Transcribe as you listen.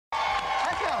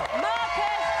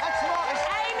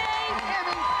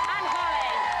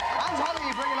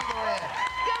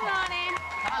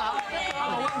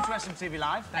Excellent TV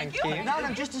Live. Thank you. Now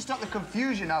then, just to stop the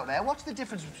confusion out there, what's the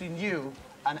difference between you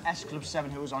and S Club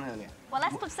 7, who was on earlier? Well,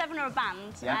 S Club 7 are a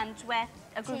band, and we're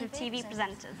a group of TV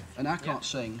presenters. And I can't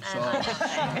sing, so...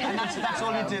 And that's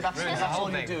all you do, that's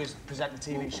all you do is present the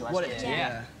TV show. What it is,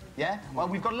 yeah. Yeah? Well,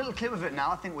 we've got a little clip of it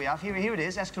now, I think we have. Here it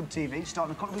is, S Club TV,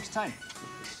 starting in a couple of weeks' time.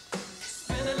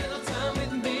 Spend a little time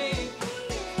with me.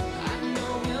 I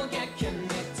know we'll get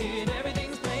connected.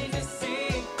 Everything's plain to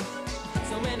see.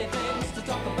 So many things to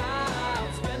talk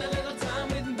about. Spend a little time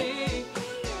with me.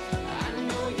 I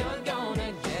know you're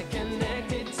gonna get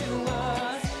connected to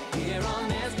us here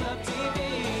on S Club TV.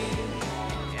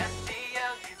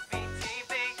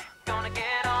 SCLUB-TV, gonna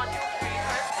get on your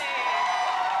frequency.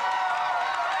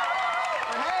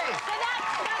 Hey! So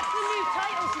that's the new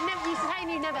title. You saying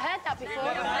you've never heard that before.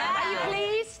 Are you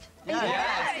pleased?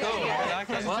 Yeah, it's cool. I like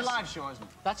It's it. a live show, isn't it?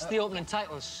 That's the opening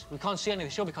titles. We can't see any of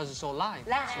the show because it's all live.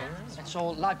 Live. It's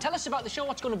all live. Tell us about the show.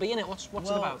 What's going to be in it? What's it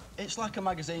about? It's like a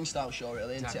magazine-style show,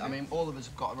 really, isn't it? I mean, all of us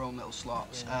have got our own little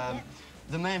slots.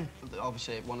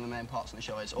 Obviously, one of the main parts of the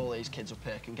show is all these kids up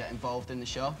here can get involved in the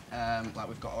show. Like,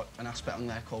 we've got an aspect on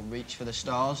there called Reach for the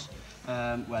Stars,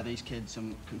 where these kids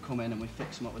can come in and we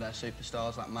fix them up with their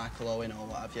superstars, like Michael Owen or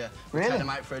what have you. We take them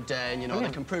out for a day and, you know, they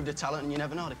can prove their talent and you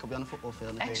never know, they could be on a football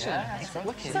field. Excellent.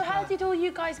 So how did all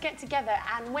you guys get together?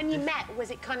 And when you met,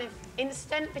 was it kind of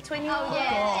instant between you? Oh,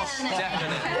 yeah,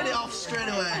 Definitely. Hit it off straight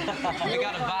away. We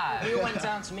got a vibe. We all went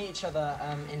down to meet each other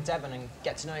in Devon and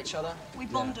get to know each other. We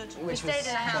bonded. We stayed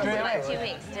in a house Straight for like away. 2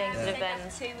 weeks doing some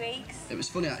events. 2 weeks. It was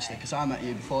funny, actually, because I met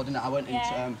you before, didn't I? I went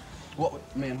into...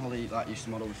 me and Holly used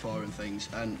to model before and things,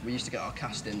 and we used to get our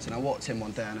castings, and I walked in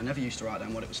one day and I never used to write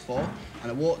down what it was for,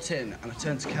 and I walked in and I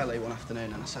turned to Kelly one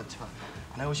afternoon and I said to her,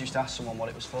 and I always used to ask someone what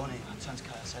it was for, and I turned to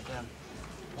Kelly and I said,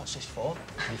 what's this for?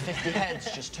 And 50 heads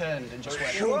just turned and just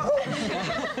went...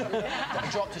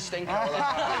 dropped a stinker. And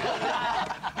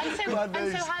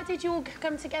so how did you all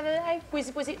come together though?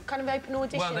 Was it kind of open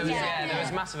auditions? Well, there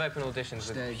was massive open auditions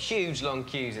with huge long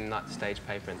queues in like the stage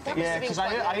paper and things. Yeah, because I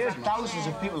heard thousands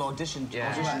of people auditioned.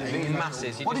 Yeah, auditioned it was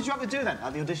massive. What did you have to do then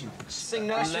at the audition? Sing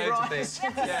nursery rhymes. You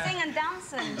have to sing and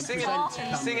dance and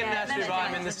Sing a nursery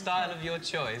rhyme in the style of your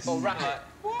choice. Or rap it.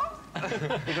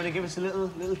 You're going to give us a little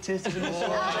taste of it?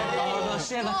 Oh,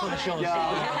 save that for the show. So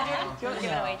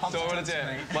I want to do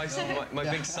my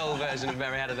big soul version of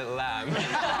Mary Had a Little Lamb. We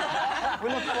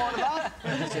look forward to that.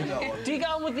 Do you get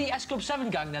on with the S Club 7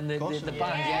 gang then, the band?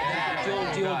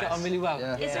 Yeah. Do you all get on really well?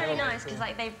 Yeah. It's really nice because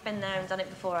like they've been there and done it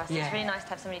before us. Yeah. It's really nice to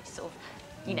have somebody to sort of,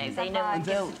 you know, they know and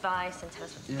give us advice and tell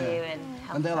us what to do and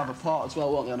help. And they'll us have a part as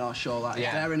well, won't they, on our show? Like,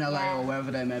 if they're in LA or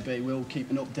wherever they may be, we'll keep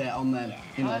an update on them,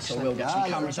 you know, so we'll get some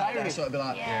cameras out there, so it'll be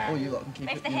like, oh, you lot can keep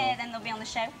it, if they're here, then they'll be on the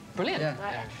show. Brilliant.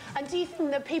 Right. And do you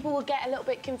think that people will get a little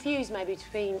bit confused maybe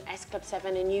between S Club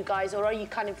 7 and you guys, or are you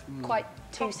kind of quite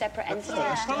two separate entities?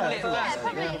 Probably but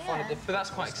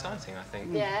that's quite exciting, I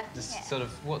think. Yeah. Just sort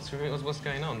of what's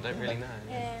going on, don't really know.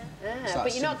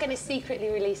 But you're not going to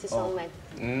secretly release a song then?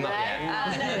 Not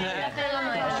yet.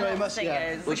 I'm sure you must,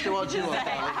 Which one do you want?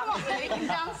 You can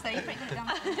dance though, you're pretty good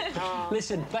at dancing.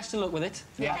 Listen, best of luck with it.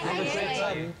 Yeah. Have a great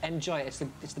time. Enjoy it.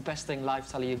 It's the best thing live,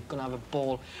 Tally. You're going to have a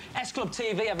ball. S Club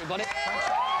TV, everybody. So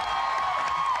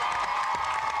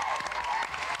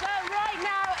right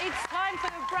now, it's time for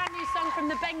a brand new song from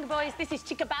the Benga Boys. This is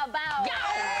Chicka Bow Bow.